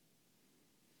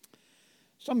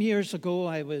Some years ago,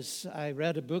 I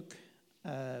read a book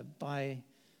by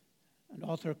an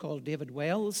author called David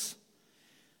Wells.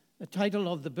 The title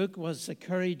of the book was The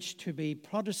Courage to be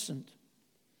Protestant.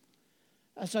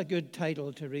 That's a good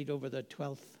title to read over the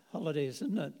 12th holidays,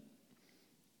 isn't it?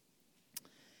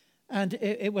 And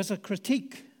it was a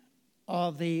critique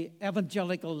of the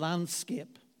evangelical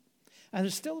landscape. And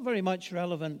it's still very much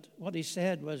relevant. What he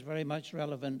said was very much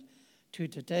relevant to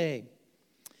today.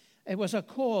 It was a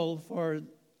call for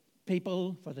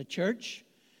people, for the church,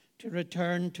 to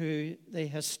return to the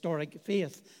historic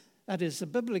faith. That is, the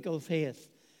biblical faith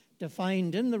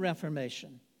defined in the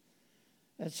Reformation.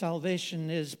 That salvation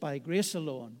is by grace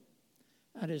alone,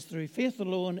 and is through faith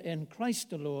alone, in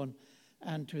Christ alone,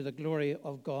 and to the glory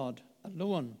of God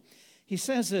alone. He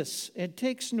says this: it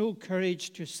takes no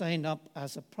courage to sign up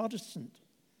as a Protestant.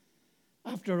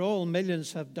 After all,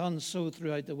 millions have done so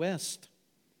throughout the West.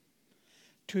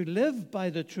 To live by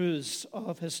the truths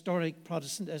of historic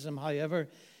Protestantism, however,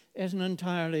 is an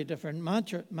entirely different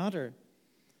matter,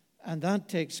 and that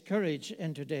takes courage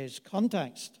in today's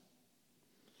context.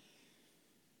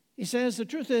 He says the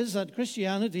truth is that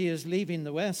Christianity is leaving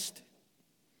the West.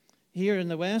 Here in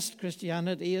the West,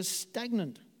 Christianity is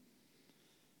stagnant.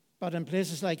 But in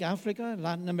places like Africa,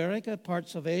 Latin America,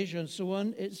 parts of Asia, and so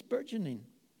on, it's burgeoning.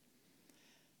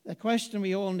 The question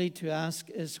we all need to ask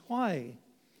is why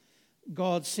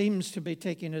God seems to be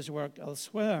taking his work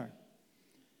elsewhere.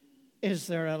 Is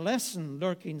there a lesson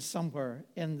lurking somewhere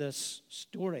in this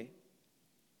story?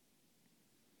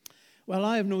 Well,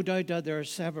 I have no doubt that there are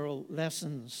several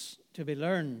lessons to be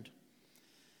learned.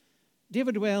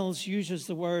 David Wells uses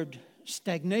the word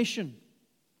stagnation.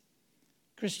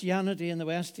 Christianity in the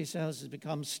West, he says, has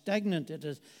become stagnant. It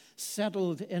has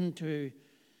settled into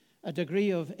a degree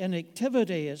of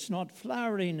inactivity. It's not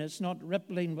flowering. It's not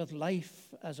rippling with life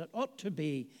as it ought to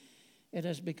be. It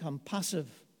has become passive.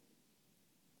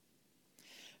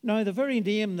 Now, the very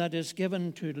name that is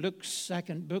given to Luke's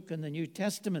second book in the New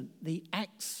Testament, the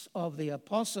Acts of the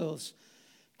Apostles,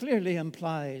 clearly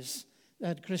implies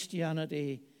that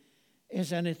Christianity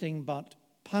is anything but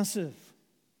passive.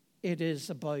 It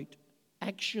is about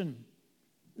action,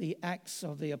 the Acts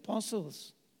of the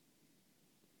Apostles.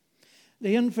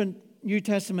 The infant New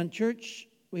Testament church,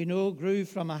 we know, grew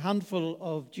from a handful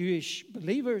of Jewish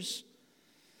believers.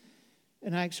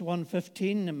 In Acts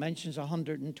 1:15, it mentions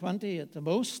 120 at the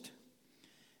most.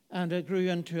 And it grew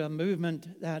into a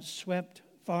movement that swept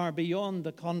far beyond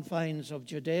the confines of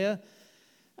Judea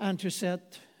and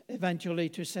eventually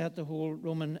to set the whole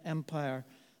Roman Empire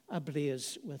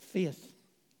ablaze with faith.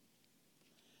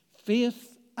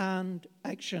 Faith and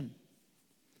action.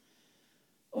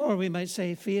 Or we might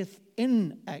say faith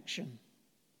in action.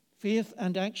 Faith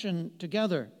and action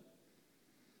together.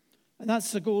 And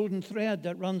that's the golden thread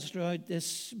that runs throughout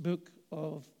this book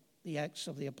of the Acts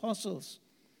of the Apostles.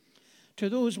 To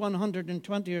those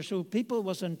 120 or so people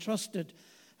was entrusted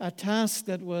a task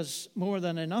that was more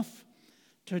than enough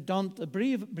to daunt the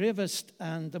bravest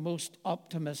and the most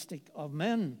optimistic of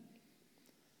men.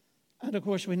 And of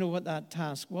course, we know what that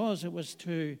task was. It was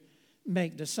to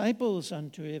make disciples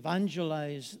and to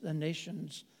evangelize the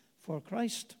nations for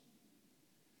Christ.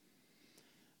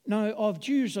 Now, of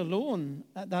Jews alone,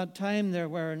 at that time, there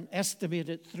were an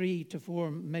estimated 3 to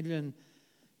 4 million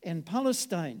in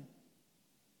Palestine.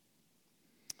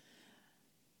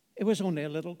 It was only a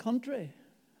little country,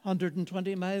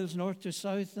 120 miles north to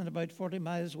south and about 40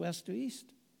 miles west to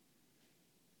east.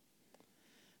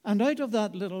 And out of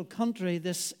that little country,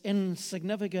 this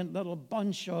insignificant little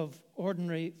bunch of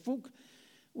ordinary folk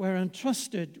were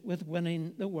entrusted with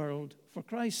winning the world for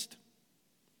Christ.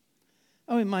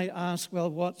 And we might ask, well,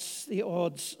 what's the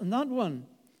odds on that one?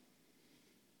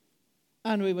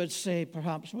 And we would say,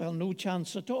 perhaps, well, no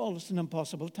chance at all. It's an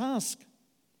impossible task.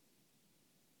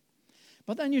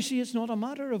 But then you see, it's not a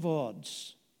matter of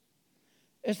odds.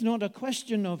 It's not a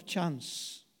question of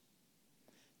chance.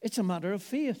 It's a matter of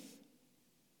faith.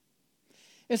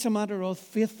 It's a matter of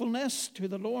faithfulness to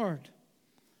the Lord.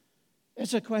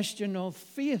 It's a question of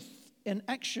faith in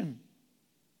action.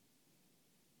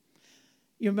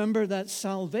 You remember that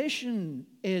salvation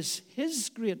is his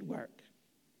great work.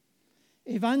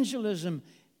 Evangelism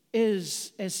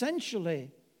is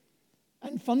essentially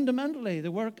and fundamentally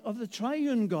the work of the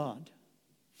triune God,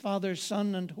 Father,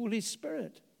 Son, and Holy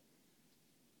Spirit.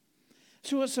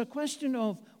 So it's a question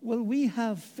of, will we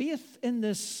have faith in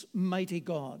this mighty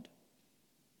God?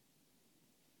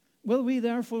 Will we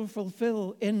therefore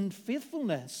fulfill in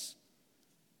faithfulness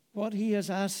what he has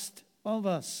asked of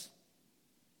us?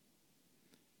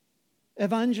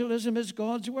 Evangelism is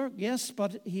God's work, yes,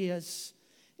 but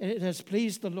it has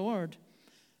pleased the Lord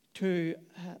to to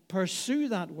pursue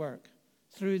that work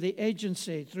through the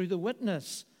agency, through the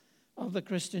witness of the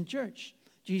Christian church.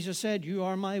 Jesus said, "You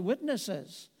are my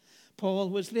witnesses."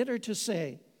 Paul was later to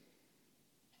say,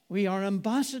 "We are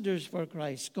ambassadors for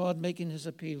Christ, God making his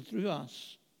appeal through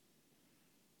us."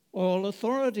 All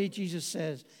authority, Jesus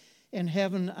says, in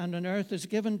heaven and on earth is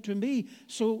given to me,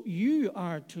 so you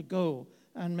are to go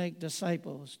and make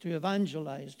disciples, to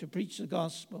evangelize, to preach the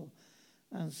gospel.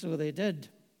 And so they did.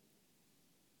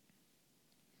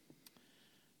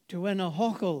 To win a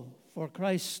hochel for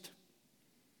Christ,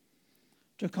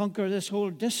 to conquer this whole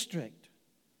district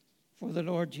for the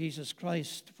Lord Jesus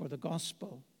Christ, for the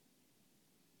gospel.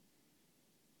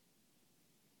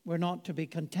 We're not to be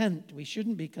content. We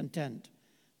shouldn't be content.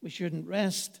 We shouldn't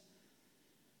rest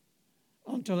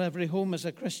until every home is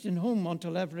a Christian home,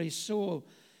 until every soul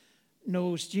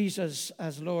knows Jesus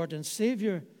as Lord and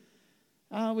Savior.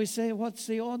 We say, what's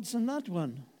the odds on that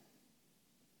one?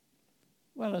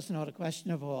 Well, it's not a question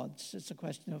of odds. It's a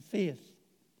question of faith.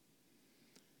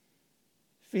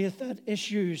 Faith that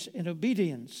issues in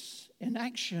obedience, in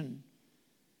action,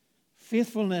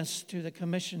 faithfulness to the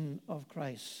commission of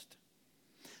Christ.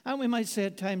 And we might say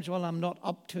at times, well, I'm not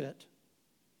up to it.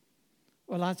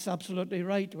 Well, that's absolutely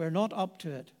right. We're not up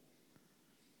to it.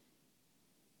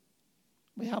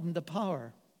 We haven't the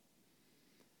power.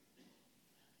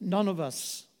 None of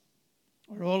us,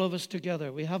 or all of us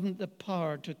together, we haven't the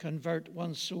power to convert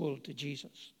one soul to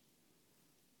Jesus.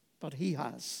 But he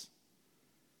has.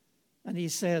 And he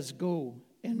says, "Go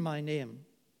in my name."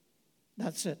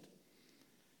 That's it.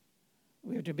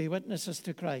 We are to be witnesses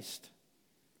to Christ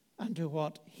and to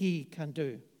what he can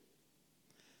do.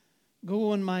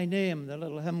 Go in my name, the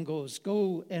little hymn goes.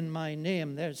 Go in my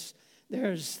name. There's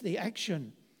the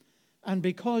action. And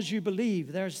because you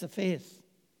believe, there's the faith.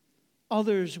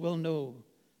 Others will know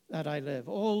that I live.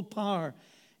 All power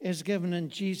is given in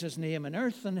Jesus' name, in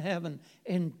earth and heaven,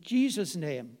 in Jesus'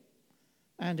 name.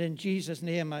 And in Jesus'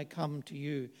 name I come to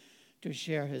you to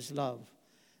share his love,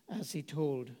 as he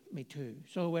told me to.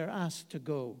 So we're asked to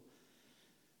go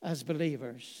as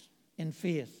believers in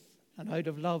faith and out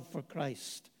of love for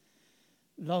Christ,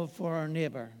 love for our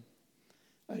neighbor,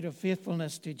 out of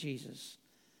faithfulness to Jesus.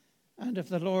 And if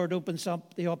the Lord opens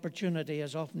up the opportunity,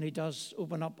 as often he does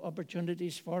open up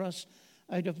opportunities for us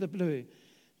out of the blue,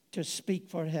 to speak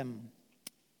for him,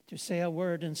 to say a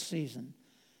word in season,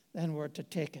 then we're to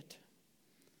take it.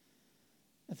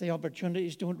 If the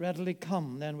opportunities don't readily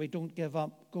come, then we don't give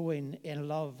up going in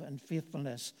love and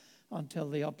faithfulness until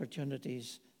the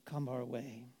opportunities come our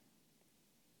way.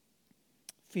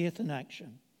 Faith in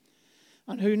action.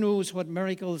 And who knows what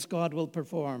miracles God will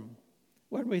perform?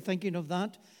 Weren't we thinking of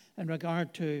that in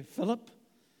regard to Philip?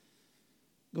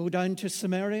 Go down to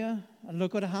Samaria and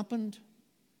look what happened.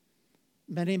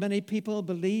 Many, many people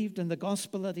believed in the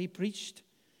gospel that he preached,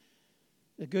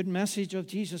 the good message of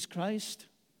Jesus Christ.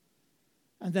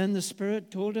 And then the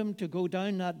Spirit told him to go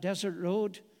down that desert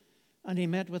road, and he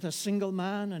met with a single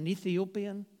man, an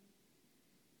Ethiopian.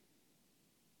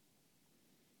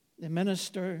 The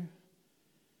minister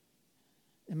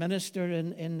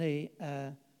in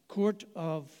the court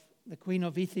of the Queen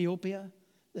of Ethiopia,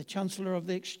 the Chancellor of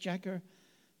the Exchequer,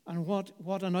 and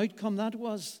what an outcome that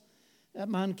was. That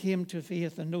man came to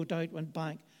faith and no doubt went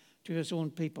back to his own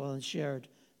people and shared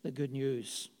the good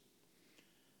news.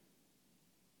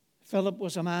 Philip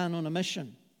was a man on a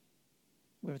mission.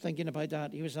 We were thinking about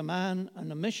that. He was a man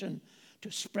on a mission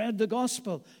to spread the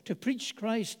gospel, to preach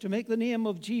Christ, to make the name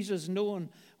of Jesus known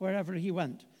wherever he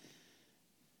went.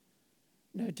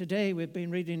 Now, today we've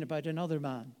been reading about another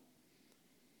man,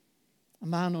 a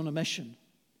man on a mission.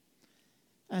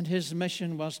 And his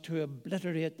mission was to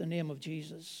obliterate the name of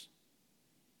Jesus.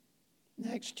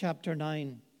 Next, chapter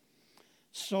 9.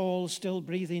 Saul, still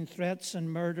breathing threats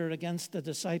and murder against the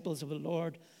disciples of the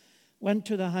Lord, went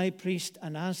to the high priest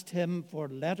and asked him for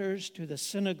letters to the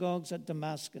synagogues at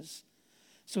Damascus,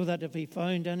 so that if he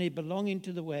found any belonging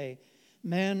to the way,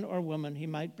 men or women, he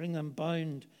might bring them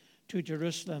bound to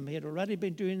Jerusalem. He had already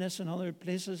been doing this in other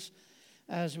places,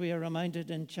 as we are reminded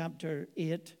in chapter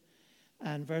 8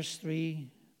 and verse 3.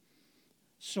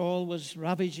 Saul was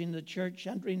ravaging the church,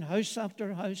 entering house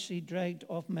after house. He dragged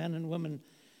off men and women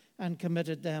and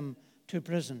committed them to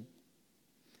prison.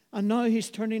 And now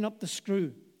he's turning up the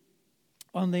screw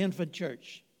on the infant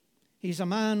church. He's a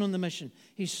man on the mission.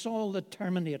 He's Saul the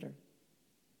Terminator.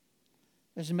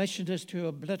 His mission is to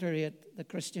obliterate the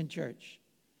Christian church,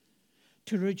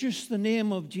 to reduce the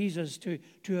name of Jesus to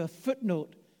a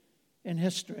footnote in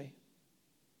history.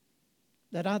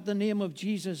 That at the name of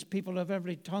Jesus, people of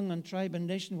every tongue and tribe and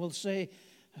nation will say,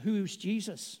 "Who's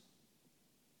Jesus?"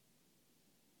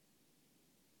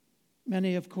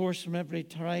 Many, of course, from every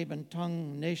tribe and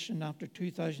tongue, nation, after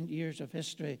 2,000 years of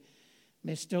history,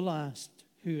 may still ask,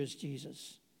 who is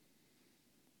Jesus?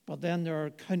 But then there are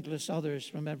countless others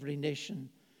from every nation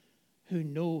who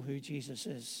know who Jesus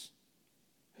is,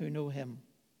 who know him.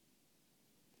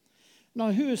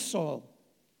 Now, who is Saul?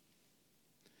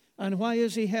 And why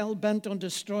is he hell-bent on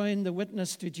destroying the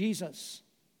witness to Jesus?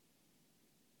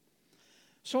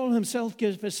 Saul himself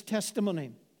gives his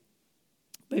testimony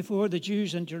before the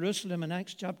Jews in Jerusalem in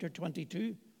Acts chapter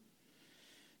 22.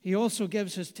 He also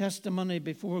gives his testimony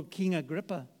before King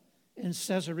Agrippa in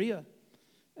Caesarea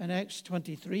in Acts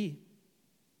 23.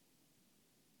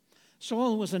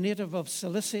 Saul was a native of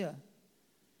Cilicia,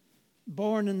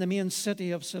 born in the main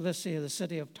city of Cilicia, the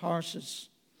city of Tarsus.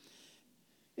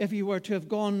 If you were to have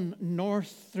gone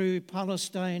north through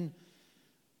Palestine,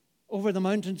 over the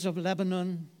mountains of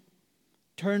Lebanon,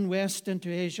 turn west into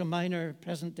Asia Minor,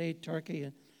 present-day Turkey,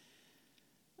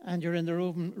 and you're in the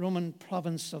Roman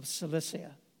province of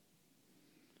Cilicia.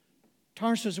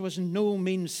 Tarsus was no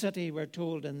mean city, we're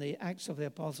told in the Acts of the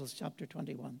Apostles, chapter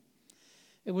 21.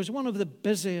 It was one of the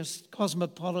busiest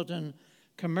cosmopolitan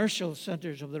commercial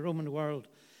centers of the Roman world.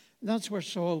 That's where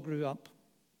Saul grew up.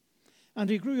 And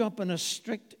he grew up in a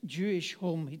strict Jewish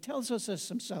home. He tells us this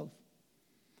himself.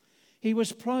 He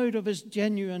was proud of his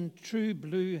genuine, true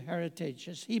blue heritage,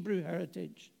 his Hebrew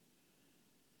heritage.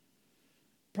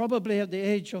 Probably at the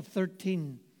age of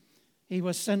 13, he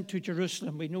was sent to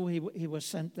Jerusalem. We know he was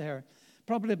sent there.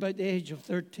 Probably about the age of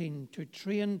 13 to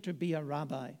train to be a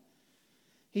rabbi.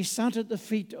 He sat at the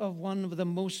feet of one of the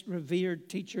most revered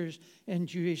teachers in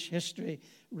Jewish history,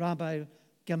 Rabbi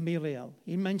Gamaliel.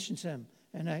 He mentions him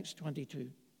in Acts 22.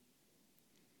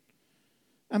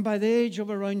 And by the age of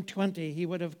around 20, he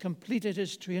would have completed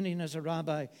his training as a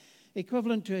rabbi,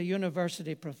 equivalent to a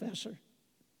university professor.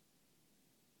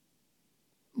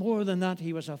 More than that,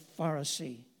 he was a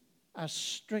Pharisee, a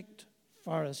strict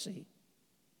Pharisee.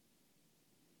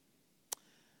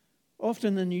 Often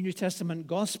in the New Testament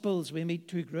Gospels, we meet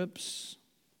two groups,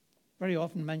 very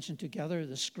often mentioned together,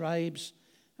 the scribes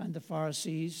and the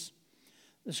Pharisees.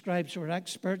 The scribes were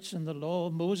experts in the law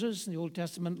of Moses, the Old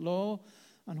Testament law,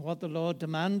 and what the law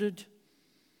demanded.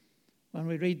 When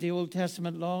we read the Old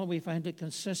Testament law, we find it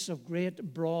consists of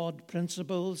great, broad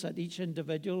principles that each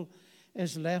individual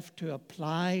is left to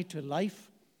apply to life.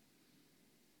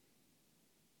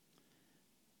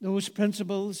 Those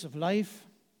principles of life,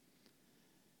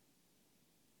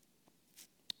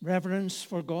 reverence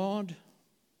for God,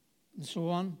 and so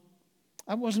on.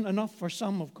 That wasn't enough for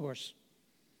some, of course.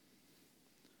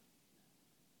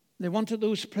 They wanted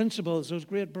those principles, those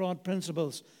great broad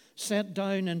principles, set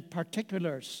down in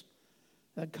particulars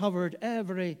that covered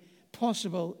every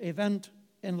possible event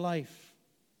in life.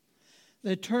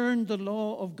 They turned the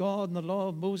law of God and the law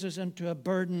of Moses into a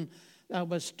burden that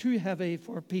was too heavy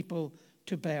for people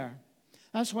to bear.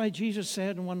 That's why Jesus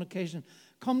said on one occasion,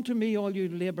 "Come to me, all you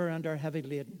labor and are heavy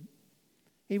laden."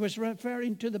 He was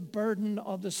referring to the burden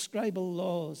of the scribal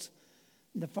laws,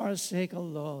 the Pharisaical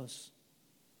laws,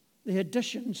 the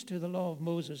additions to the law of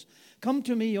Moses. "Come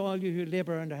to me, all you who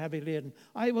labor and are heavy laden.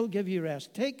 I will give you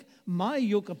rest. Take my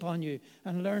yoke upon you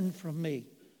and learn from me."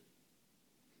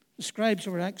 The scribes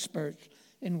were experts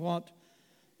in what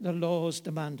the laws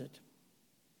demanded,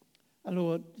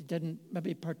 although it didn't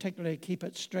maybe particularly keep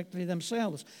it strictly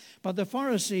themselves. But the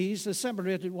Pharisees, the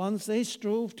separated ones, they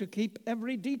strove to keep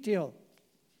every detail.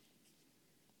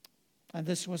 And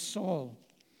this was Saul,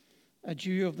 a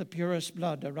Jew of the purest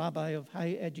blood, a rabbi of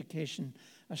high education,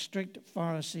 a strict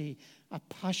Pharisee, a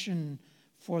passion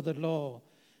for the law,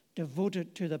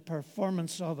 devoted to the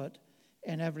performance of it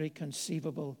in every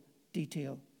conceivable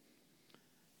detail.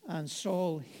 And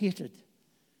Saul hated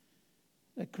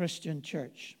the Christian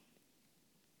church,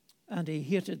 and he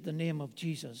hated the name of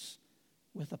Jesus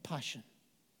with a passion.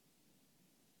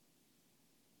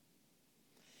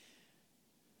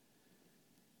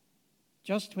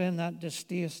 Just when that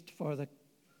distaste for the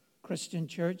Christian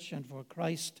church and for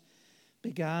Christ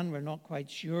began, we're not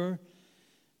quite sure,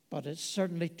 but it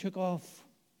certainly took off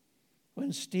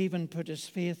when Stephen put his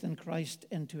faith in Christ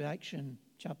into action,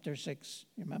 chapter 6,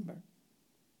 remember.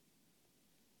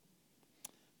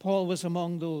 Paul was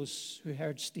among those who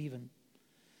heard Stephen.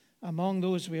 Among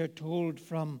those, we are told,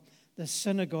 from the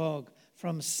synagogue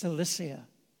from Cilicia,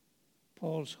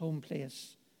 Paul's home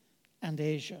place, and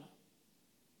Asia.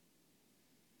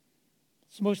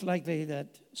 It's most likely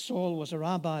that Saul was a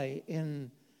rabbi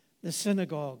in the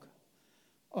synagogue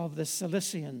of the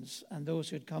Cilicians and those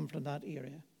who had come from that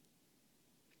area,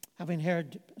 having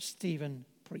heard Stephen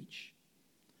preach.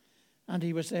 And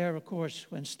he was there, of course,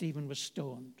 when Stephen was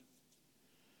stoned.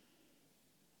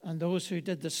 And those who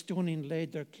did the stoning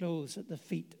laid their clothes at the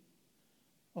feet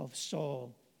of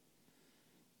Saul.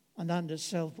 And that in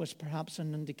itself was perhaps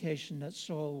an indication that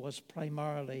Saul was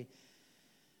primarily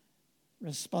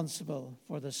responsible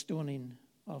for the stoning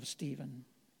of Stephen.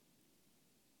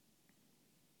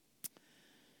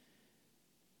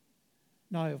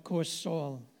 Now, of course,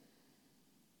 Saul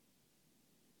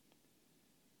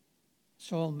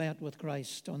met with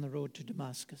Christ on the road to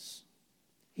Damascus.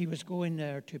 He was going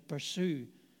there to pursue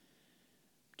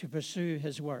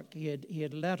his work. He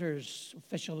had letters,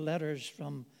 official letters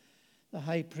from the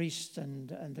high priest and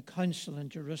the council in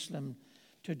Jerusalem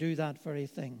to do that very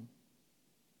thing.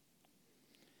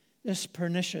 This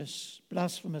pernicious,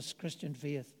 blasphemous Christian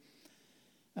faith,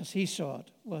 as he saw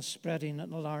it, was spreading at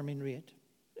an alarming rate.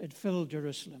 It filled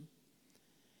Jerusalem.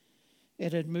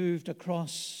 It had moved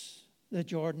across the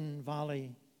Jordan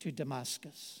Valley to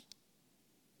Damascus.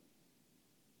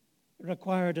 It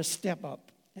required a step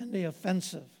up in the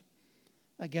offensive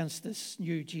against this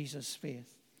new Jesus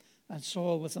faith. And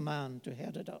Saul was the man to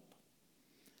head it up.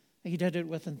 He did it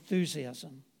with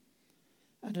enthusiasm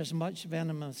and as much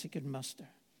venom as he could muster.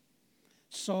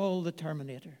 Saul the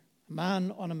Terminator, a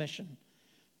man on a mission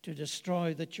to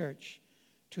destroy the church,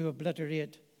 to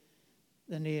obliterate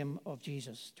the name of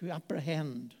Jesus, to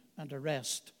apprehend and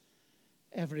arrest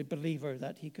every believer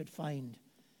that he could find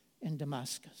in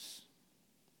Damascus.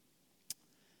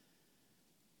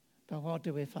 But what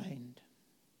do we find?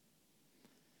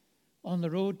 On the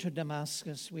road to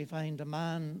Damascus, we find a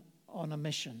man on a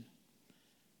mission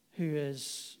who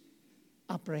is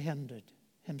apprehended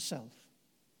himself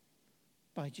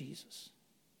by Jesus.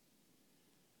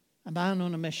 A man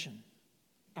on a mission,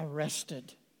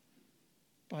 arrested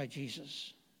by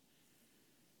Jesus.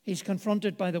 He's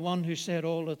confronted by the one who said,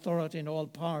 "All authority and all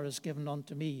power is given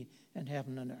unto me in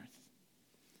heaven and earth."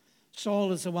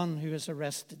 Saul is the one who is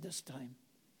arrested this time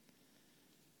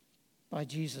by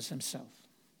Jesus himself.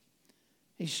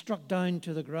 He's struck down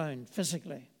to the ground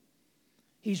physically.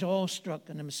 He's awestruck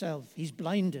in himself. He's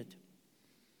blinded.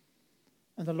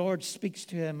 And the Lord speaks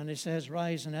to him and he says,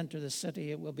 "Rise and enter the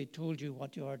city. It will be told you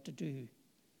what you are to do."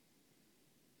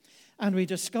 And we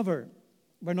discover,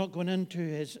 we're not going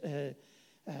into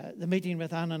the meeting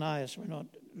with Ananias. We're not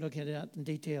looking at that in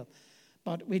detail.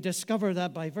 But we discover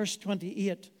that by verse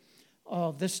 28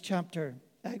 of this chapter,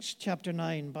 Acts chapter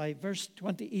 9, by verse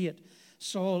 28,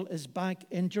 Saul is back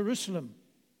in Jerusalem.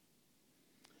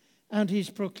 And he's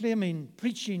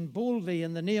preaching boldly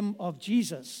in the name of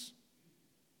Jesus.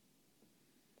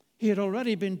 He had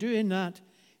already been doing that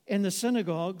in the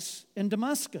synagogues in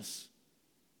Damascus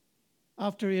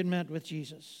after he had met with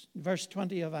Jesus. Verse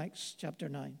 20 of Acts chapter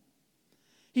 9.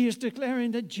 He is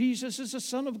declaring that Jesus is the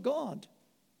Son of God.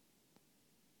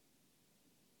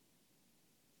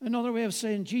 Another way of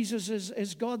saying Jesus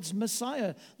is God's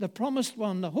Messiah, the promised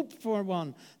one, the hoped for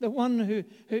one, the one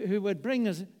who would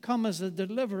come as a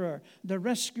deliverer, the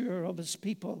rescuer of his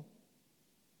people.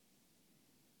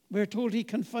 We're told he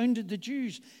confounded the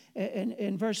Jews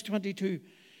in verse 22.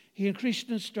 He increased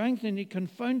in strength and he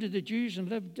confounded the Jews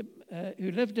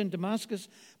who lived in Damascus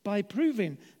by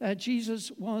proving that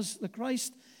Jesus was the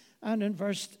Christ. And in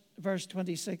verse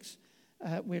 26,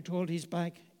 we're told he's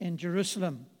back in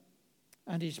Jerusalem.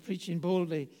 And he's preaching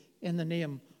boldly in the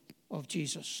name of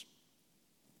Jesus.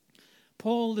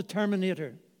 Paul the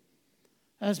Terminator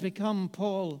has become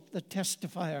Paul the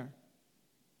Testifier.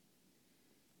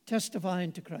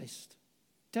 Testifying to Christ.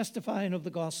 Testifying of the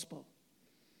gospel.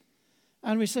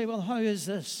 And we say, well, how is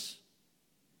this?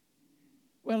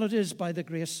 Well, it is by the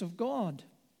grace of God.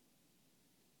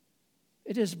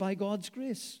 It is by God's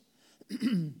grace.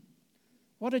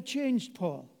 What had changed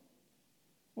Paul?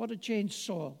 What had changed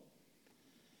Saul?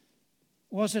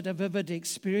 Was it a vivid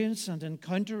experience and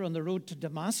encounter on the road to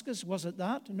Damascus? Was it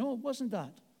that? No, it wasn't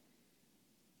that.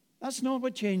 That's not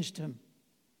what changed him.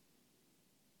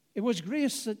 It was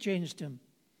grace that changed him.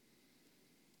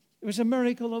 It was a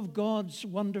miracle of God's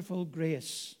wonderful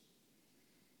grace,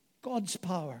 God's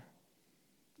power,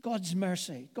 God's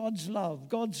mercy, God's love,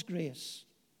 God's grace.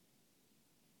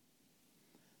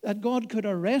 That God could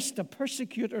arrest a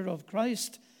persecutor of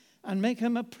Christ and make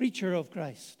him a preacher of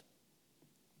Christ.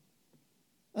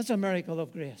 That's a miracle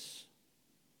of grace.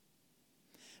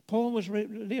 Paul was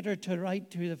later to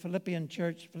write to the Philippian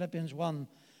church, Philippians 1,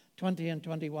 20 and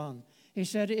 21. He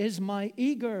said, "It is my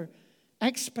eager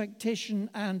expectation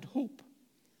and hope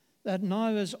that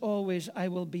now as always I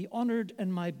will be honored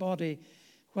in my body,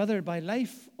 whether by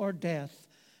life or death,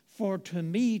 for to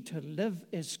me to live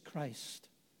is Christ,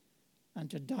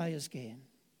 and to die is gain."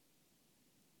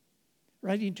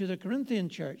 Writing to the Corinthian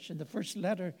church in the first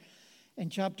letter, In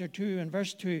chapter 2 and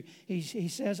verse 2, he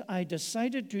says, I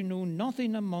decided to know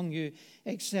nothing among you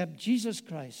except Jesus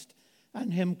Christ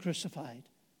and him crucified.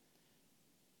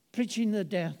 Preaching the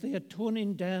death, the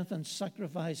atoning death and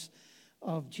sacrifice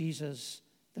of Jesus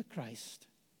the Christ.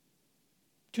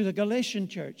 To the Galatian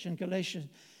church in Galatians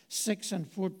 6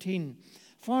 and 14,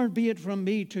 far be it from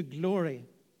me to glory,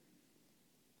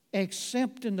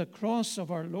 except in the cross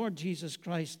of our Lord Jesus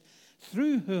Christ,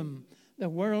 through whom the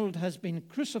world has been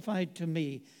crucified to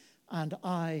me, and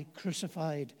I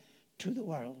crucified to the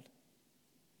world.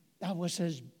 That was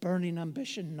his burning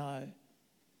ambition now.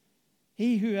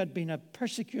 He who had been a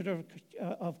persecutor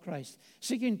of Christ,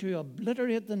 seeking to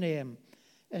obliterate the name,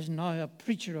 is now a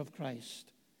preacher of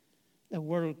Christ, the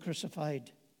world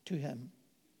crucified to him.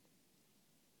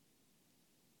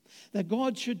 That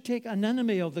God should take an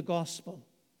enemy of the gospel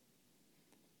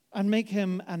and make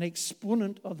him an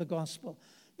exponent of the gospel,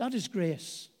 that is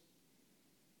grace.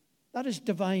 That is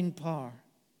divine power.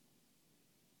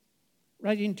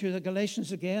 Writing to the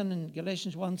Galatians again in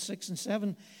Galatians 1, 6 and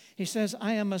 7, he says,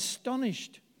 I am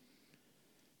astonished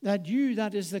that you,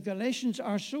 that is the Galatians,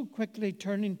 are so quickly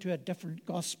turning to a different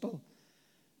gospel.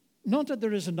 Not that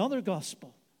there is another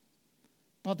gospel,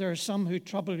 but there are some who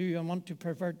trouble you and want to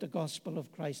pervert the gospel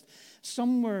of Christ.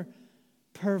 Some were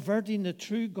perverting the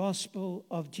true gospel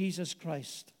of Jesus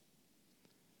Christ.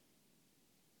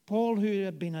 Paul, who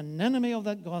had been an enemy of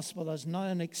that gospel, is now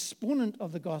an exponent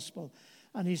of the gospel.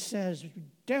 And he says, you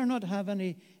dare not have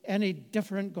any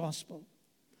different gospel.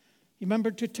 You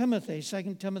remember to Timothy,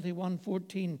 2 Timothy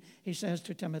 1:14, he says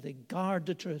to Timothy, guard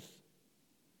the truth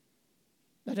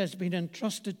that has been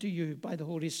entrusted to you by the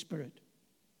Holy Spirit.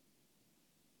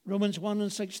 Romans 1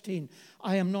 and 16,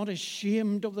 I am not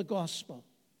ashamed of the gospel.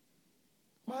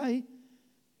 Why?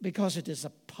 Because it is the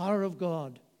power of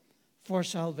God for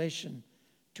salvation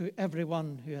to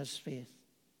everyone who has faith.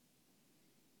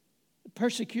 The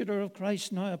persecutor of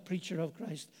Christ, now a preacher of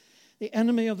Christ. The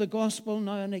enemy of the gospel,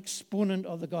 now an exponent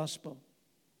of the gospel.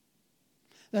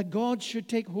 That God should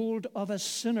take hold of a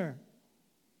sinner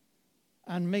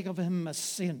and make of him a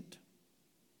saint.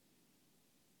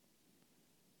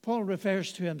 Paul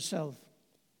refers to himself.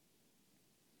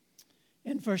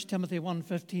 In 1 Timothy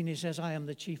 1:15, he says, I am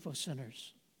the chief of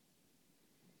sinners.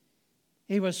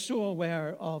 He was so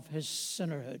aware of his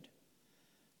sinnerhood.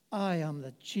 I am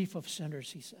the chief of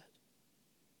sinners, he said.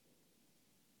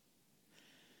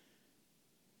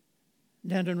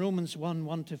 Then in Romans 1,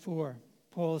 1-4,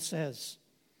 Paul says,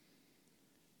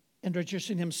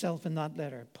 introducing himself in that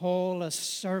letter, Paul, a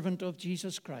servant of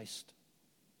Jesus Christ,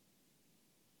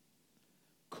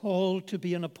 called to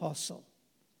be an apostle,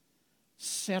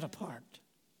 set apart.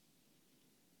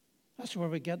 That's where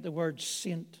we get the word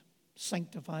saint,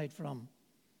 sanctified from.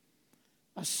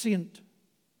 A saint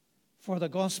for the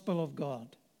gospel of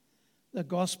God, the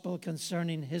gospel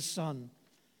concerning his Son,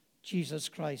 Jesus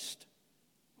Christ,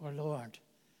 our Lord.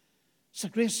 It's the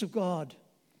grace of God.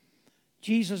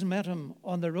 Jesus met him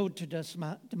on the road to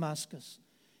Damascus.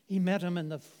 He met him in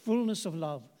the fullness of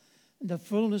love, in the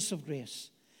fullness of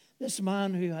grace. This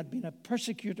man who had been a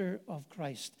persecutor of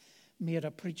Christ made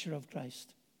a preacher of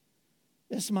Christ.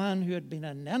 This man who had been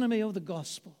an enemy of the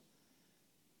gospel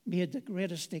made the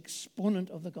greatest exponent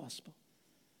of the gospel.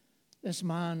 This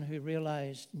man who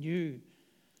knew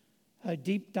how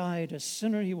deep dyed a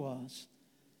sinner he was,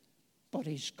 but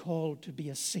he's called to be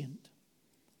a saint.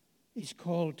 He's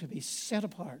called to be set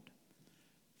apart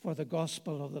for the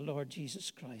gospel of the Lord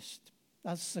Jesus Christ.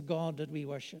 That's the God that we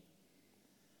worship.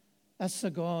 That's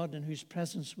the God in whose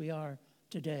presence we are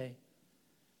today.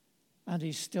 And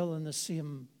he's still in the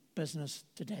same business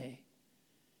today.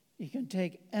 He can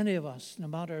take any of us, no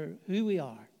matter who we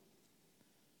are,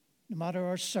 no matter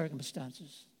our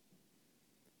circumstances,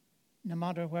 no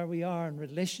matter where we are in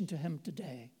relation to him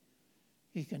today.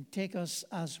 He can take us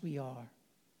as we are,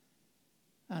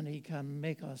 and he can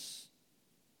make us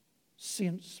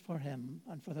saints for him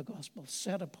and for the gospel,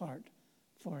 set apart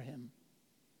for him.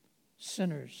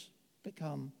 Sinners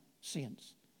become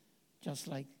saints, just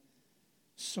like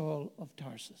Saul of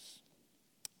Tarsus.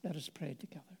 Let us pray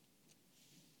together.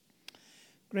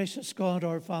 Gracious God,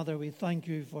 our Father, we thank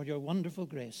you for your wonderful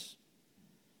grace.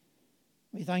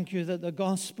 We thank you that the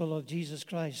gospel of Jesus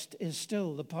Christ is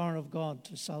still the power of God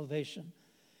to salvation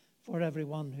for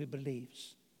everyone who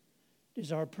believes. It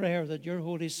is our prayer that your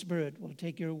Holy Spirit will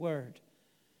take your word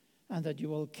and that you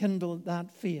will kindle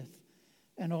that faith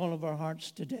in all of our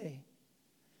hearts today.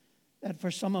 That for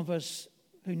some of us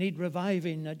who need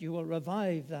reviving, that you will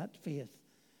revive that faith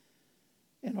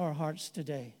in our hearts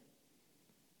today.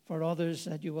 For others,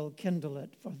 that you will kindle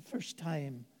it for the first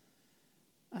time,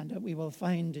 and that we will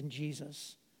find in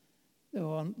Jesus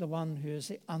the one who is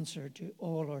the answer to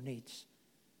all our needs,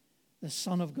 the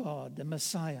Son of God, the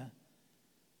Messiah,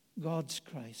 God's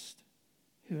Christ,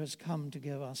 who has come to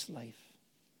give us life.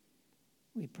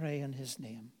 We pray in his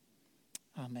name.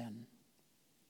 Amen.